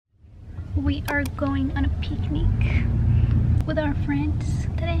We are going on a picnic with our friends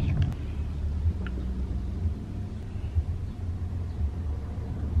today.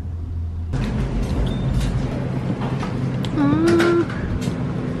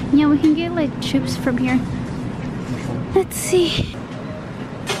 Yeah, we can get like chips from here. Let's see.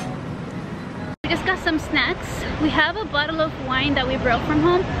 We just got some snacks. We have a bottle of wine that we brought from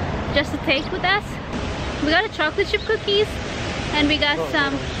home just to take with us. We got a chocolate chip cookies and we got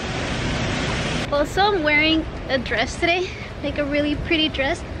some. Also, I'm wearing a dress today, like a really pretty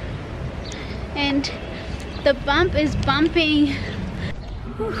dress, and the bump is bumping.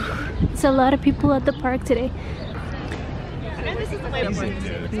 It's a lot of people at the park today.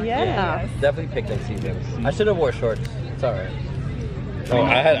 Yeah. Definitely picnic season. I should have wore shorts. It's alright. Oh,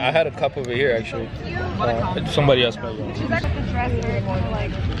 I had a cup over here actually. Somebody else might want. She's like the dress very kind of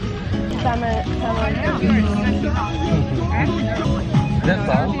like summer. Is that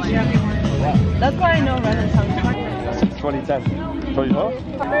song? That's why I know Red Tongue. Since 2010. 2012?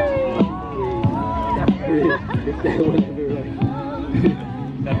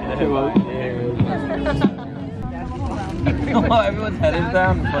 Well, everyone's head is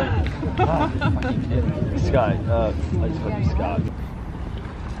down. It's like, fucking kid. Scott. I just called you Scott.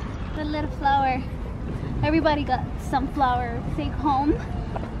 The little flower. Everybody got some flower to take home.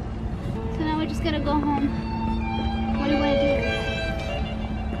 So now we're just gonna go home. What do you want to do?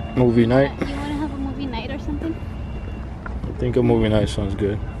 Movie night? You want to have a movie night or something? I think a movie night sounds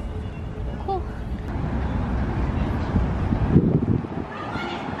good. Cool.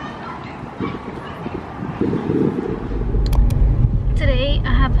 Today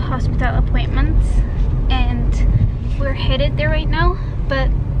I have hospital appointments and we're headed there right now,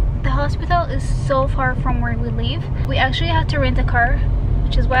 but the hospital is so far from where we live. We actually had to rent a car,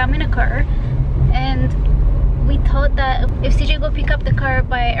 which is why I'm in a car, and we thought that if CJ go pick up the car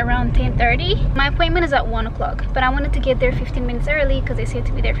by around 10:30, my appointment is at 1 o'clock, but I wanted to get there 15 minutes early because they said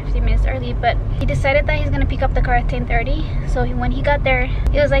to be there 15 minutes early, but he decided that he's gonna pick up the car at 10:30. So when he got there,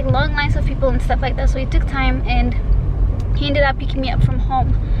 it was like long lines of people and stuff like that, so it took time, and he ended up picking me up from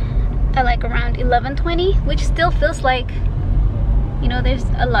home at like around 11:20, which still feels like, you know, there's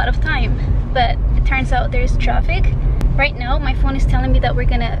a lot of time, but it turns out there's traffic. Right now my phone is telling me that we're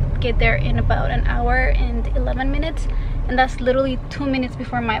gonna get there in about an hour and 11 minutes, and that's literally 2 minutes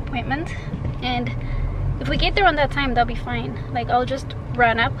before my appointment. And if we get there on that time, that'll be fine. Like, I'll just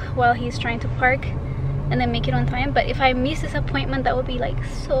run up while he's trying to park and then make it on time. But if I miss this appointment, that would be like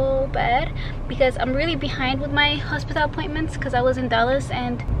so bad, because I'm really behind with my hospital appointments because I was in Dallas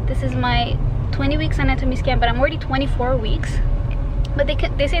and this is my 20 weeks anatomy scan, but I'm already 24 weeks. But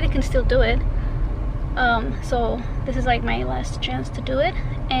they say they can still do it. So this is like my last chance to do it,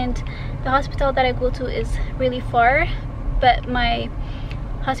 and the hospital that I go to is really far, but my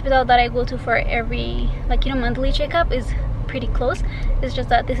hospital that I go to for every, like, you know, monthly checkup is pretty close. It's just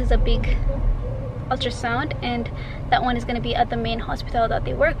that this is a big ultrasound, and that one is going to be at the main hospital that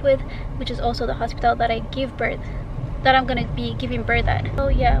they work with, which is also the hospital that I give birth, that I'm going to be giving birth at. So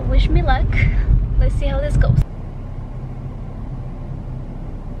yeah, wish me luck. Let's see how this goes.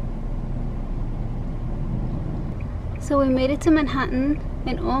 So we made it to Manhattan,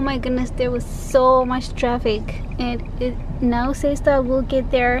 and oh my goodness, there was so much traffic, and it now says that we'll get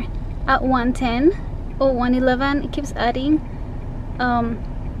there at 1:10 or 1:11. It keeps adding.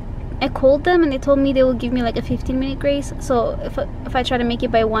 I called them and they told me they will give me like a 15-minute grace, so if I try to make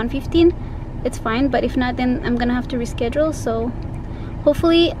it by 1:15, it's fine, but if not, then I'm gonna have to reschedule. So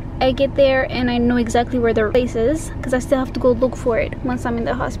hopefully I get there and I know exactly where the place is, because I still have to go look for it once I'm in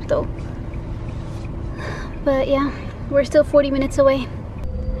the hospital. But yeah, we're still 40 minutes away.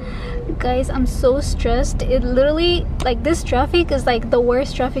 Guys, I'm so stressed. It literally, like, this traffic is like the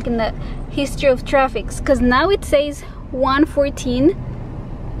worst traffic in the history of traffics, because now it says 1:14.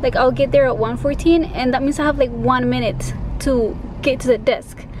 Like, I'll get there at 1:14, and that means I have like 1 minute to get to the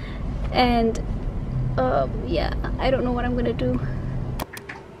desk. And yeah, I don't know what I'm gonna do.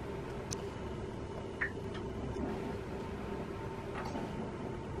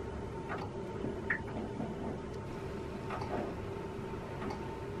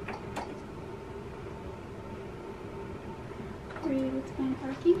 Were you able to find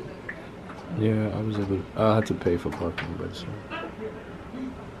parking? Yeah, I was able to, I had to pay for parking, but so.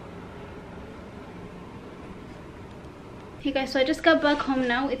 Hey guys, so I just got back home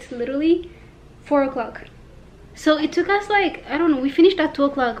now. It's literally 4 o'clock. So it took us like, I don't know, we finished at 2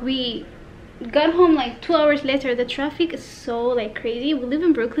 o'clock. We got home like 2 hours later. The traffic is so like crazy. We live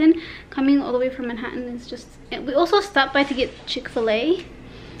in Brooklyn. Coming all the way from Manhattan is just, and we also stopped by to get Chick-fil-A.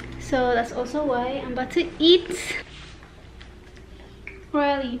 So that's also why I'm about to eat.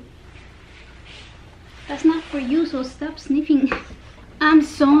 Riley, That's not for you, so stop sniffing. I'm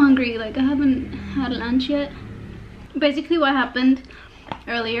so hungry, like I haven't had lunch yet. Basically what happened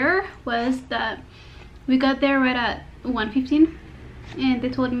earlier was that we got there right at 1:15, and they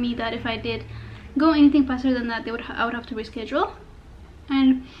told me that if I did go anything faster than that, I would have to reschedule.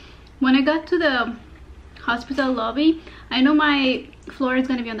 And when I got to the hospital lobby, I know my floor is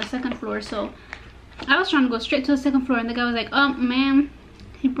gonna be on the 2nd floor, so I was trying to go straight to the 2nd floor, and the guy was like, "Oh, ma'am,"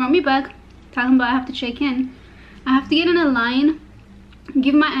 he brought me back, talking about I have to check in. I have to get in a line,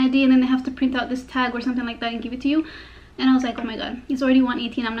 give my ID, and then they have to print out this tag or something like that and give it to you. And I was like, oh my god, it's already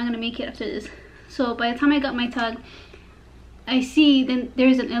 1:18, I'm not gonna make it after this. So by the time I got my tag, I see then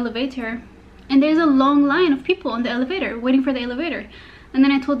there's an elevator, and there's a long line of people on the elevator waiting for the elevator. And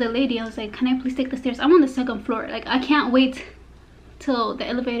then I told the lady, I was like, can I please take the stairs? I'm on the 2nd floor, like I can't wait till the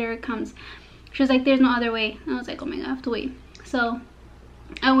elevator comes. She was like, there's no other way. And I was like, oh my god, I have to wait. So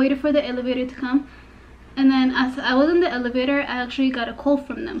I waited for the elevator to come, and then as I was in the elevator, I actually got a call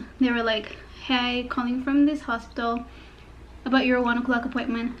from them. They were like, hey, calling from this hospital about your 1 o'clock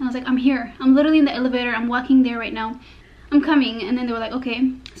appointment. And I was like, I'm here, I'm literally in the elevator, I'm walking there right now, I'm coming. And then they were like,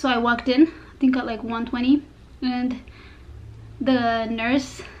 okay. So I walked in, I think at like 1:20, and the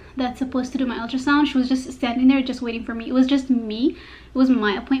nurse that's supposed to do my ultrasound, she was just standing there just waiting for me. It was just me, it was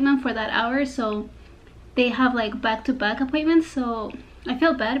my appointment for that hour, so they have like back-to-back appointments. So I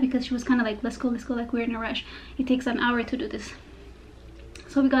felt bad because she was kind of like, let's go, like we're in a rush, it takes an hour to do this.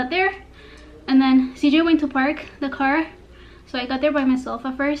 So we got there, and then CJ went to park the car, so I got there by myself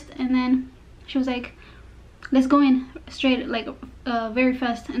at first, and then she was like, let's go in straight, like very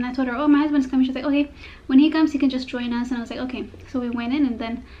fast. And I told her, oh, my husband's coming. She's like, okay, when he comes he can just join us. And I was like, okay. So we went in, and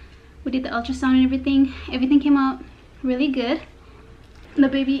then we did the ultrasound and everything came out really good. The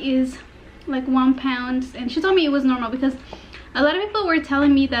baby is like 1 pound, and she told me it was normal, because a lot of people were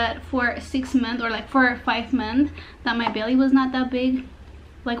telling me that for 6 months or like for 5 months that my belly was not that big.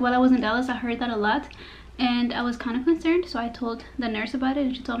 Like while I was in Dallas, I heard that a lot, and I was kind of concerned. So I told the nurse about it,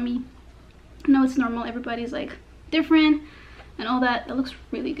 and she told me, no, it's normal, everybody's like different and all that. That looks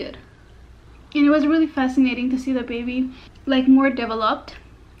really good. And it was really fascinating to see the baby like more developed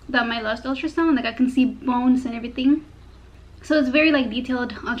than my last ultrasound. Like I can see bones and everything, so it's very like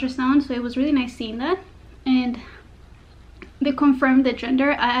detailed ultrasound. So it was really nice seeing that. And they confirmed the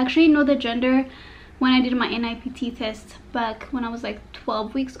gender. I actually know the gender when I did my NIPT test back when I was like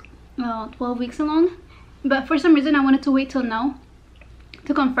 12 weeks along. But for some reason I wanted to wait till now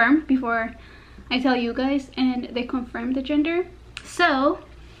to confirm before I tell you guys, and they confirmed the gender. So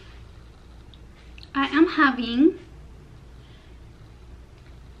I am having,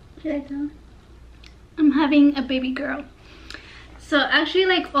 should I tell? I'm having a baby girl. So actually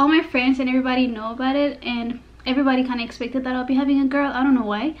like all my friends and everybody know about it, and everybody kind of expected that I'll be having a girl. I don't know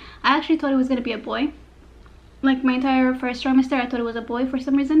why. I actually thought it was gonna be a boy. Like my entire first trimester I thought it was a boy for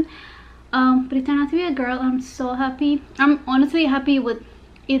some reason, but it turned out to be a girl. I'm so happy. I'm honestly happy with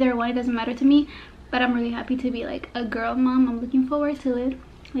either one, it doesn't matter to me, but I'm really happy to be like a girl mom. I'm looking forward to it.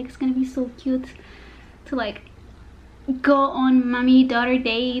 Like it's gonna be so cute to like go on mommy daughter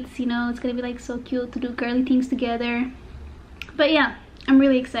dates, you know. It's gonna be like so cute to do girly things together. But yeah, I'm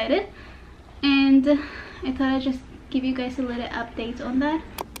really excited, and I thought I'd just give you guys a little update on that.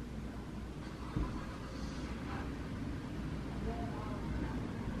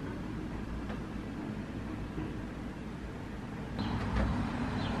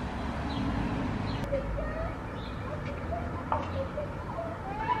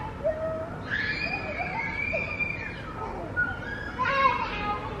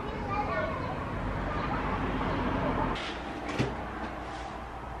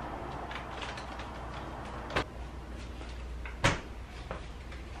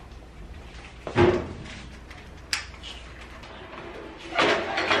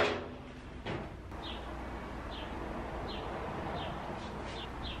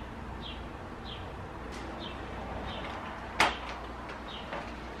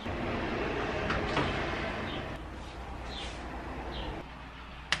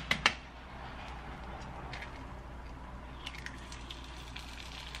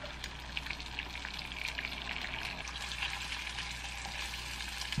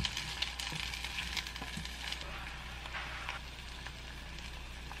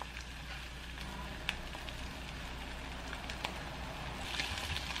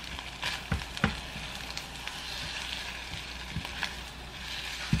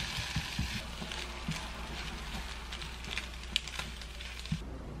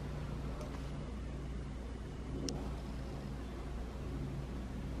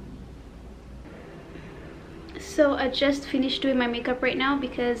 So I just finished doing my makeup right now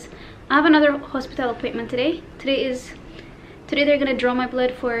because I have another hospital appointment today. Today they're gonna draw my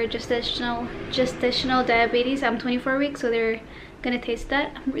blood for gestational diabetes. I'm 24 weeks, so they're gonna taste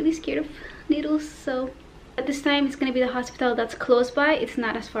that. I'm really scared of needles, so at this time it's gonna be the hospital that's close by. It's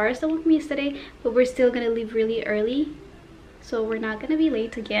not as far as the one from yesterday, but we're still gonna leave really early, so we're not gonna be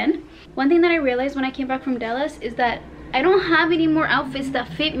late again. One thing that I realized when I came back from Dallas is that I don't have any more outfits that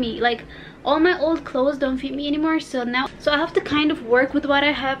fit me. Like, all my old clothes don't fit me anymore, so I have to kind of work with what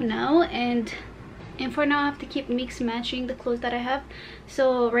I have now, and for now I have to keep matching the clothes that I have.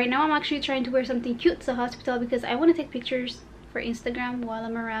 So right now I'm actually trying to wear something cute to the hospital because I want to take pictures for Instagram while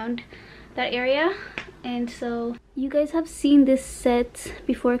I'm around that area. And so you guys have seen this set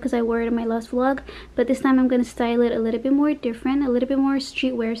before because I wore it in my last vlog, but this time I'm going to style it a little bit more different, a little bit more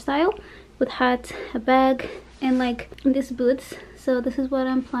streetwear style, with hat, a bag, and like these boots. So this is what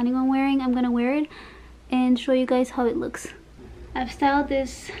I'm planning on wearing. I'm gonna wear it and show you guys how it looks. I've styled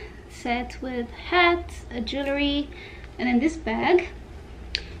this set with hat, a jewelry, and then this bag,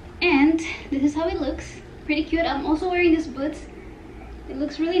 and this is how it looks. Pretty cute. I'm also wearing these boots. It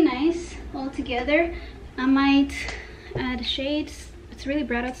looks really nice all together. I might add shades. It's really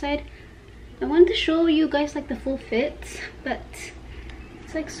bright outside. I wanted to show you guys like the full fit, but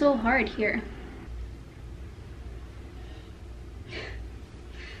it's like so hard here.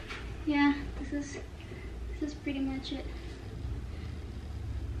 Yeah, this is pretty much it.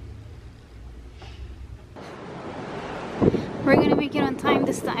 We're gonna make it on time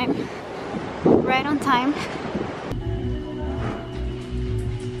this time. Right on time.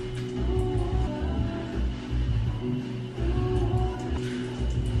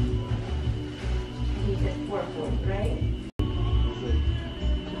 Right?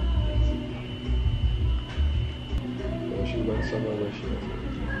 She went somewhere where she was.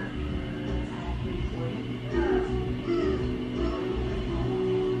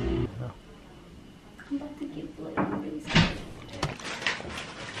 I'm about to give blood. I'm really scared.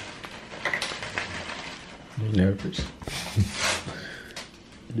 You're nervous.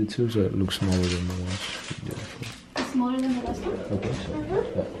 The tubes look smaller than the ones we did before. Smaller than the last one? Okay, so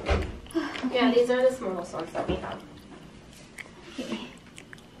Yeah, these are the smallest ones that we have. Okay.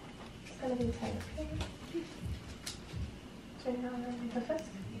 It's gonna be tight. So now I'm gonna do this.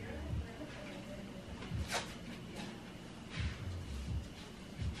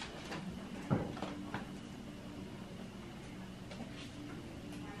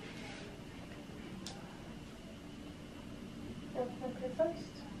 Okay, first.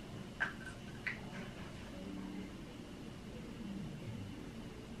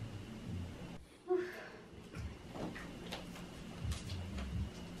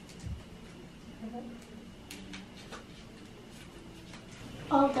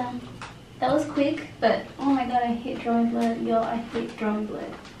 All done. That was quick, but oh my god, I hate drawing blood. Yo, I hate drawing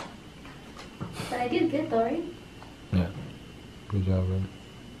blood. But I did good though, right? yeah. Good job, man.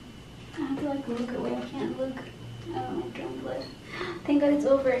 I have to like look away. I can't look. I don't like drawing blood. Thank god it's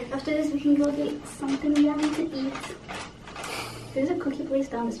over. After this, we can go get something yummy to eat. There's a cookie place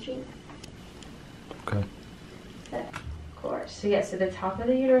down the street. Okay. Of course. So yeah, so the top of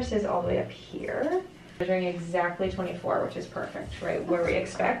the uterus is all the way up here. Measuring exactly 24, which is perfect, right where we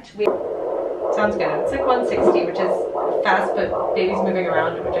expect. Sounds good. It's like 160, which is fast, but baby's moving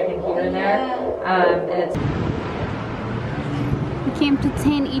around, which I can hear in there. And it's. We came to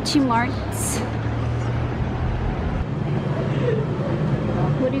 10 Ichi Marts.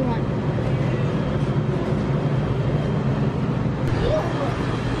 What do you want?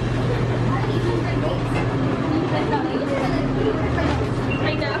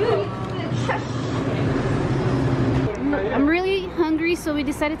 I'm really hungry, so we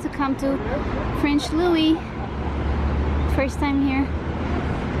decided to come to French Louis. First time here.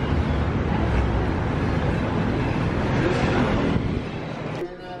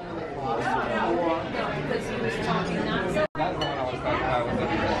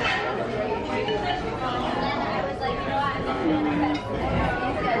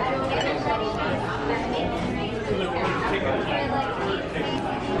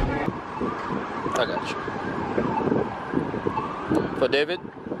 I got you. For David?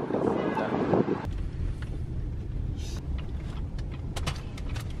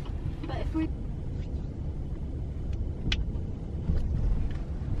 But if we're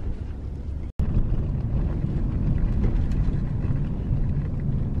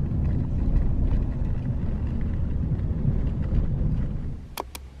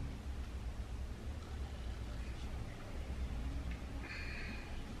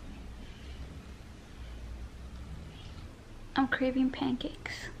I'm craving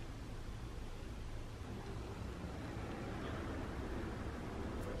pancakes.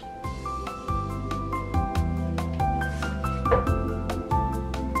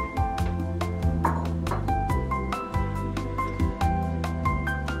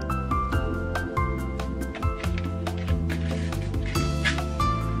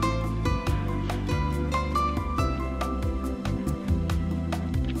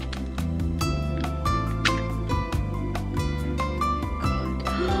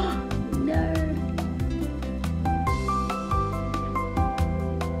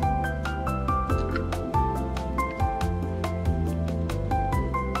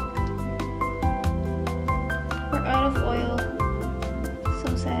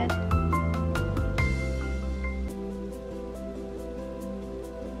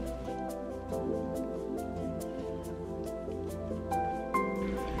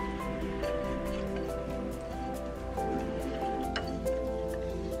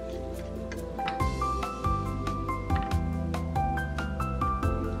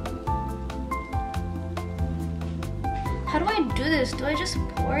 How do I do this? Do I just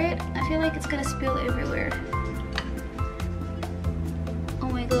pour it? I feel like it's gonna spill everywhere. Oh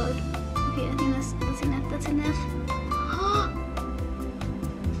my god. Okay, I think that's enough. That's enough.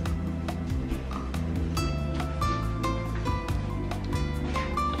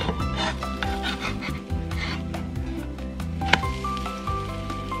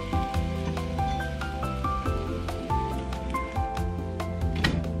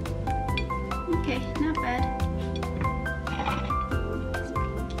 Okay, not bad.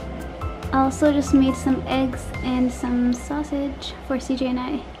 I also just made some eggs and some sausage for CJ and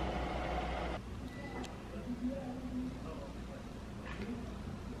I.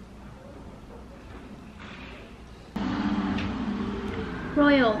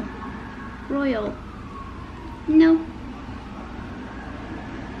 Royal. Royal. No.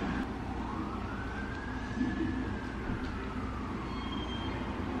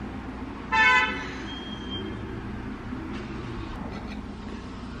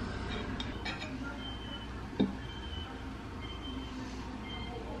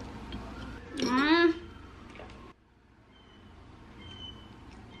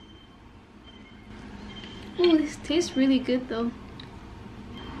 Oh, this tastes really good though.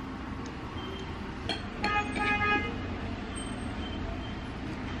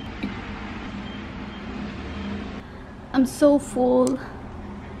 I'm so full.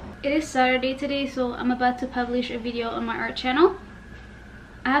 It is Saturday today, so I'm about to publish a video on my art channel.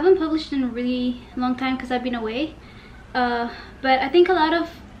 I haven't published in a really long time because I've been away. But I think a lot of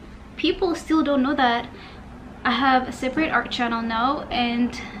people still don't know that I have a separate art channel now,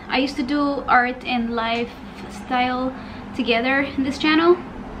 and I used to do art and lifestyle together in this channel,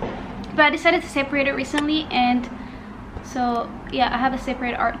 but I decided to separate it recently, and so yeah, I have a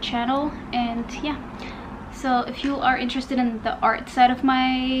separate art channel. And yeah, so if you are interested in the art side of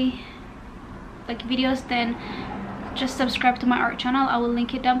my videos, then just subscribe to my art channel. I will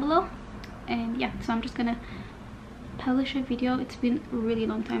link it down below. And yeah, so I'm just gonna publish a video. It's been a really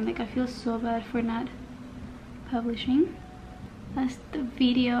long time. I feel so bad for not publishing. That's the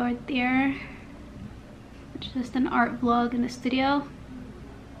video right there. It's just an art vlog in the studio,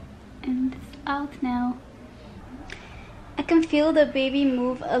 and it's out now. I can feel the baby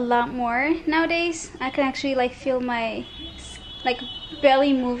move a lot more nowadays. I can actually feel my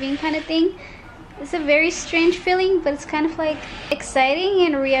belly moving kind of thing. It's a very strange feeling, but it's kind of exciting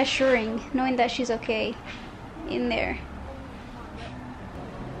and reassuring knowing that she's okay in there.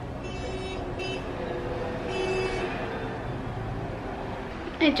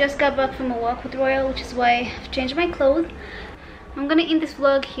 I just got back from a walk with Royal, which is why I've changed my clothes. I'm gonna end this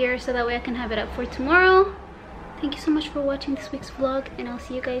vlog here so that way I can have it up for tomorrow. Thank you so much for watching this week's vlog, and I'll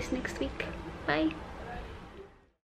see you guys next week. Bye.